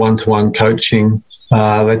doing one-to-one coaching.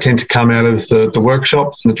 They tend to come out of the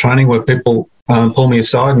workshops and the training where people pull me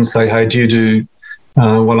aside and say, hey, do you do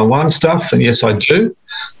one-on-one stuff? And yes, I do.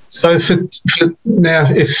 So for now,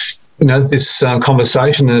 if this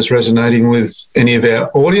conversation is resonating with any of our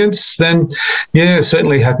audience, then yeah,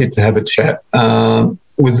 certainly happy to have a chat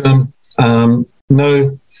with them.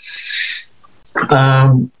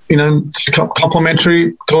 Complimentary,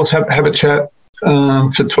 of course, have a chat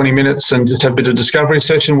for 20 minutes and just have a bit of discovery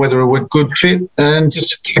session, whether we're a good fit, and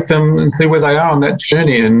just check them and see where they are on that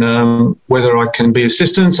journey, and whether I can be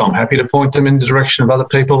assistance. I'm happy to point them in the direction of other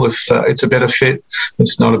people if it's a better fit.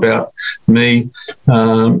 It's not about me.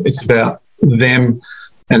 It's about them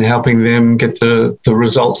and helping them get the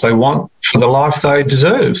results they want for the life they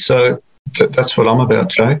deserve. So that's what I'm about,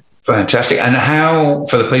 Jay. Fantastic. And how,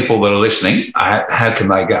 for the people that are listening, how can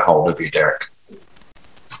they get hold of you, Derek?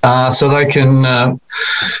 So they can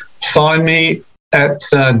find me at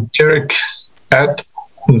Derek at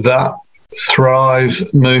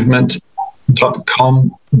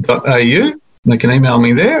thethrivemovement.com.au. They can email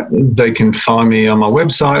me there. They can find me on my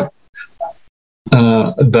website,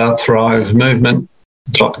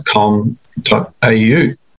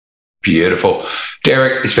 thethrivemovement.com.au. Beautiful.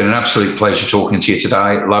 Derek, it's been an absolute pleasure talking to you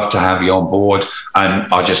today. Love to have you on board,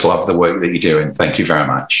 and I just love the work that you're doing. Thank you very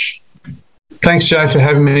much. Thanks, Jay, for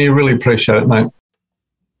having me. Really appreciate it, mate.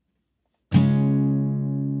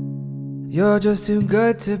 You're just too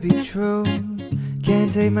good to be true.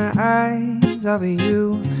 Can't take my eyes off of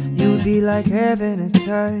you. You'd be like heaven to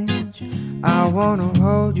touch. I wanna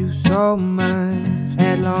hold you so much.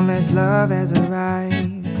 At long last, love has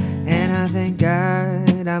arrived, and I thank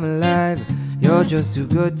God I'm alive. You're just too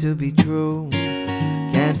good to be true.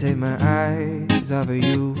 Can't take my eyes off of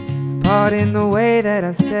you. Pardon the way that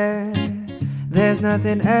I stare. There's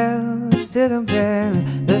nothing else to compare.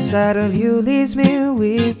 The sight of you leaves me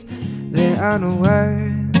weak. There are no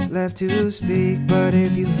words left to speak. But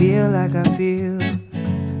if you feel like I feel,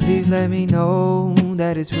 please let me know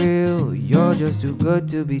that it's real. You're just too good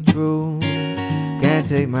to be true. Can't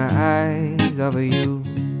take my eyes off of you.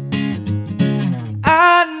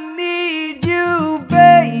 I need you,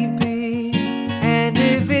 baby. And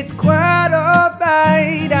if it's quite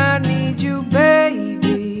alright, I need you,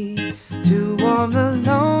 baby, to warm the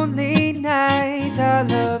lonely nights. I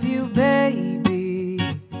love you, baby.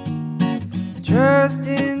 Trust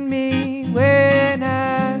in me when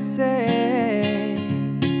I say,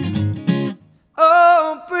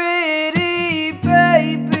 oh, pretty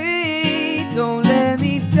baby, don't let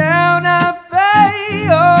me down, I pray.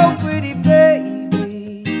 Oh, pretty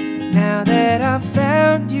baby, now that I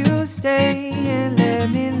found you, stay and let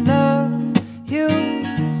me love you,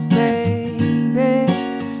 baby.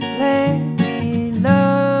 Let me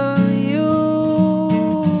love you.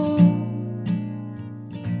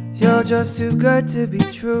 You're just too good to be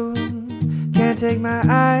true. Can't take my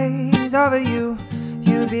eyes off of you.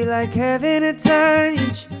 You'd be like heaven to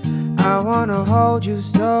touch. I wanna hold you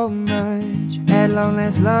so much. At long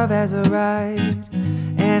last, love has arrived,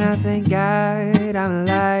 and I thank God I'm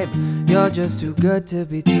alive. You're just too good to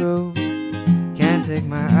be true. Can't take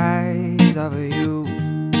my eyes off of you.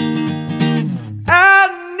 I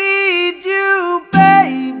need you,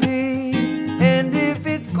 baby, and if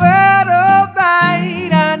it's quite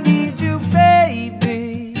alright, I need you,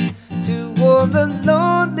 baby, to warm the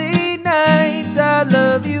lonely nights. I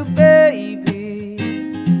love you, baby.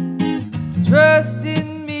 Trust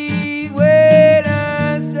in me when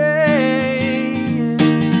I say,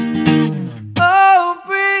 oh,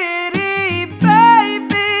 pretty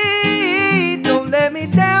baby, don't let me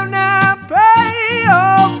down, I pray.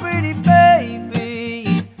 Oh, pretty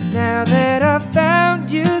baby, now that I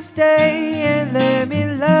found you, stay and let me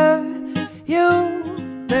love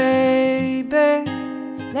you, baby.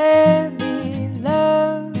 Let me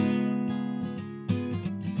love.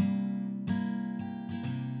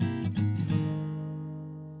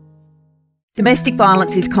 Domestic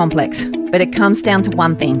violence is complex, but it comes down to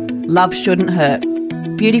one thing: love shouldn't hurt.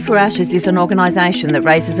 Beauty for Ashes is an organisation that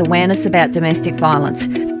raises awareness about domestic violence.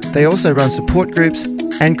 They also run support groups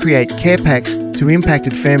and create care packs to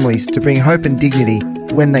impacted families to bring hope and dignity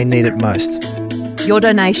when they need it most. Your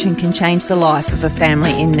donation can change the life of a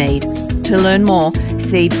family in need. To learn more,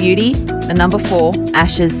 see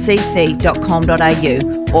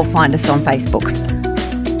beauty4ashescc.com.au or find us on Facebook.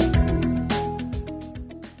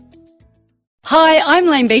 Hi, I'm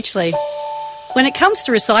Lane Beachley. When it comes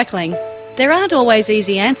to recycling, there aren't always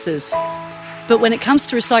easy answers. But when it comes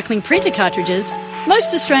to recycling printer cartridges,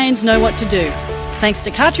 most Australians know what to do, thanks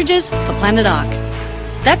to Cartridges for Planet Ark.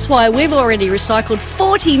 That's why we've already recycled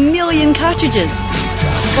 40 million cartridges,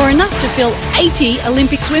 or enough to fill 80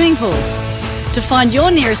 Olympic swimming pools. To find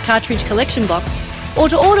your nearest cartridge collection box, or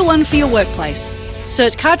to order one for your workplace,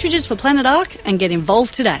 search Cartridges for Planet Ark and get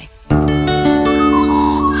involved today.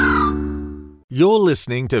 You're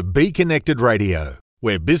listening to Bconnected Radio,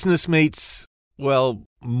 where business meets, well,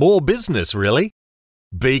 more business really.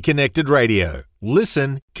 Bconnected Radio.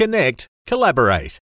 Listen, connect, collaborate.